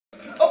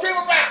Okay,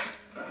 we're back.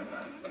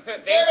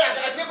 Thanks.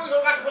 I can't believe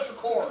we're about to push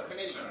record. I'm an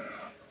idiot.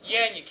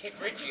 Yeah, and you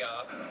kicked Richie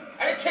off.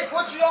 I didn't kick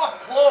Richie off.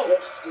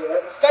 Closed.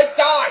 Skype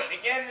died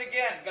again and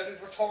again because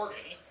it's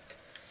retarded.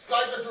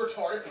 Skype is a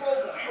retarded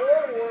program.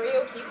 Poor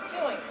Wario keeps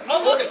killing him.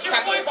 Oh, look, it's your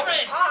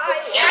boyfriend.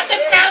 Captain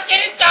Falcon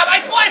is not my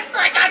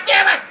boyfriend,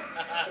 goddammit!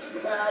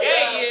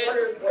 Yeah, he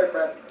is.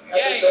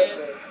 Yeah, he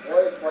is.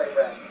 Wario's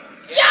boyfriend.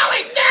 No,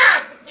 he's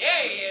not!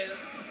 Yeah, he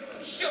is.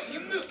 Show me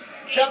your moves.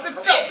 Captain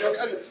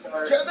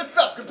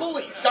Falcon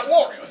believes that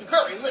Wario is a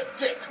very limp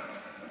dick.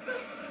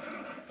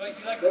 But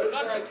you like to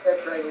fuck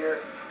him. Right here.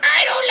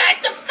 I don't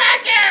like to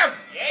fuck him!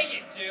 Yeah, you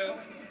do.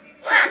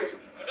 Fuck!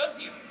 What else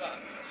do you fuck?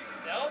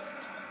 Yourself?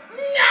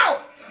 No!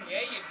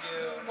 Yeah, you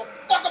do. Well,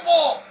 fuck them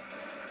all.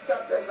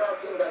 Captain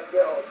Falcon got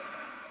killed.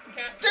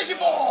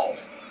 Digivolve.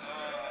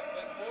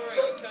 But Wario,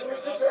 you killed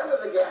His your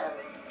pajamas again.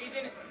 He's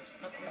in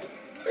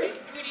his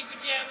sweetie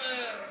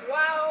pajamas.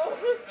 Wow.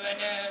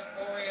 And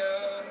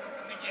Oreo, his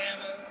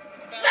pajamas.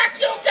 Fuck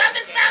you,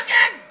 Captain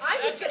Falcon! I'm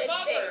just gonna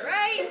stay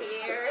right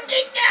here.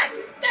 Take that!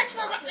 That's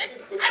for I'm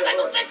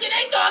not affected,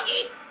 eh,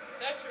 doggy?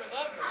 That's your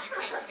lover.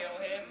 You can't kill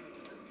him.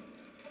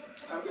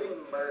 I'm getting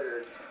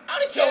murdered. I'm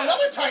gonna kill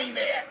another tiny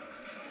man.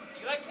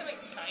 Do you like killing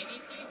tiny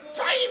people?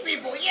 Tiny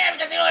people, yeah,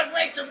 because they don't have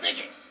rights or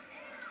midgets.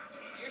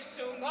 You're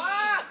so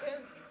Fuck!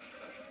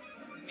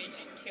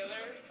 midget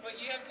killer,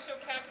 but you have to show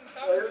Captain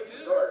Falcon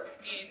moves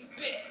in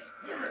bed.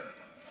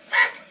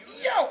 Fuck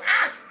you!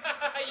 Ah!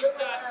 You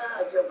died.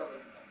 I killed him.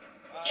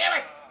 Damn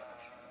it!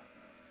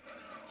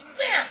 You see,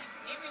 There!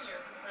 even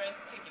your friends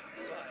kicking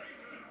butt.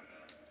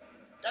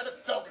 Captain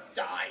Falcon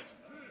died.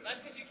 That's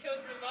because you killed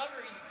your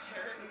lover, you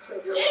jerk.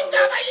 He's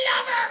not my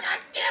lover! God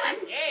damn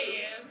it! Yeah, he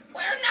is.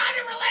 We're not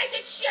in a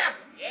relationship!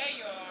 Yeah,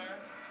 you are.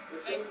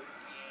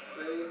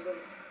 Relation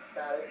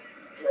status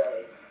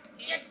gay.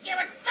 Yes, damn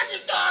it! Fuck you,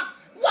 dog!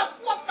 Woof,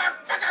 woof,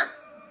 motherfucker!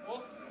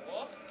 Woof,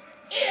 woof.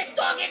 Eat it,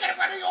 dog! You're gonna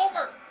run me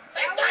over!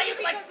 I That tie you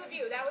to wasn't my... because of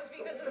you. That was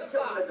because of the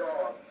Killing the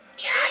bot. dog.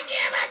 God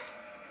damn it!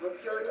 We're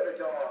killing the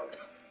dog.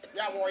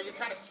 Yeah, Warrior, you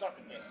kinda suck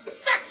at this.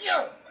 Fuck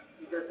you!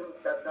 He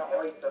doesn't, that's not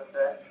all he sucks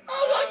at.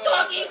 Oh, look,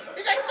 doggy!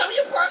 Is that some of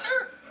your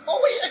partner? Oh,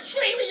 what are you, a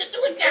tree? What are you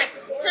doing that?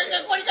 What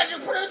are you gonna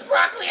do, produce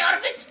broccoli out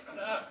of it?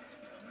 Suck.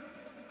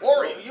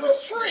 Warrior,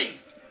 use tree!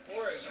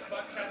 Or you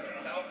fuck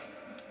Captain Falcon.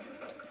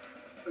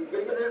 He's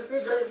gonna get his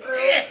PJ soon.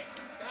 Yeah!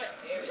 God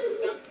damn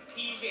it, suck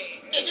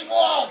PJs.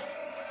 Digivolve!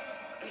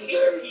 I hate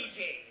your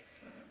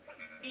PJs.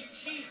 He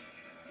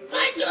cheats.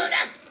 My turn!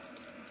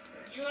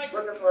 You like,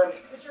 Looking for him.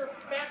 because you're a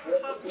fat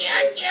puppy.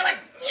 Yeah, damn it!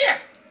 Yeah!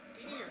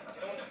 Eating your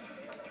donuts,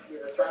 dude.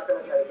 He's a sock on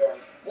his head again.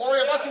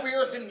 Warrior, that's what we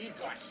use in meat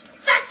guns.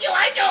 Fuck you,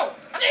 I do!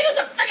 I'm gonna use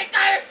a fucking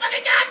gun in this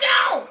fucking gun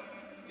now!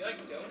 You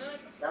like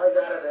donuts? Now he's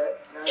out of it.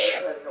 Now he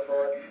has no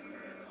bullets.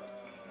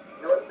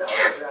 No, it's not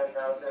Yeah.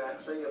 9,000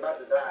 actually. You're about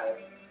to die.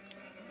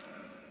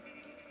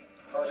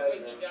 Oh no, When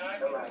you he didn't. dies,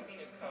 Never he's mind. in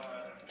his car.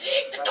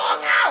 Eat the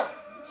dog now!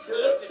 Shoot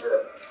him, shoot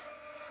him.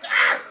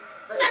 Ah!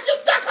 Fuck you,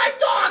 duck hunt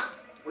dog!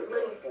 What are you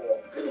waiting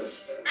for?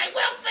 Finish him. I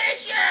will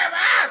finish him!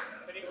 Ah!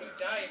 But if you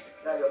die,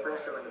 Now you'll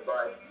finish him in the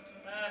butt.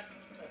 ah,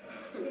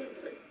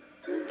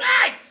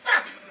 Ay,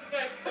 fuck! this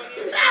guy's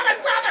funny. Ah, my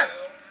brother!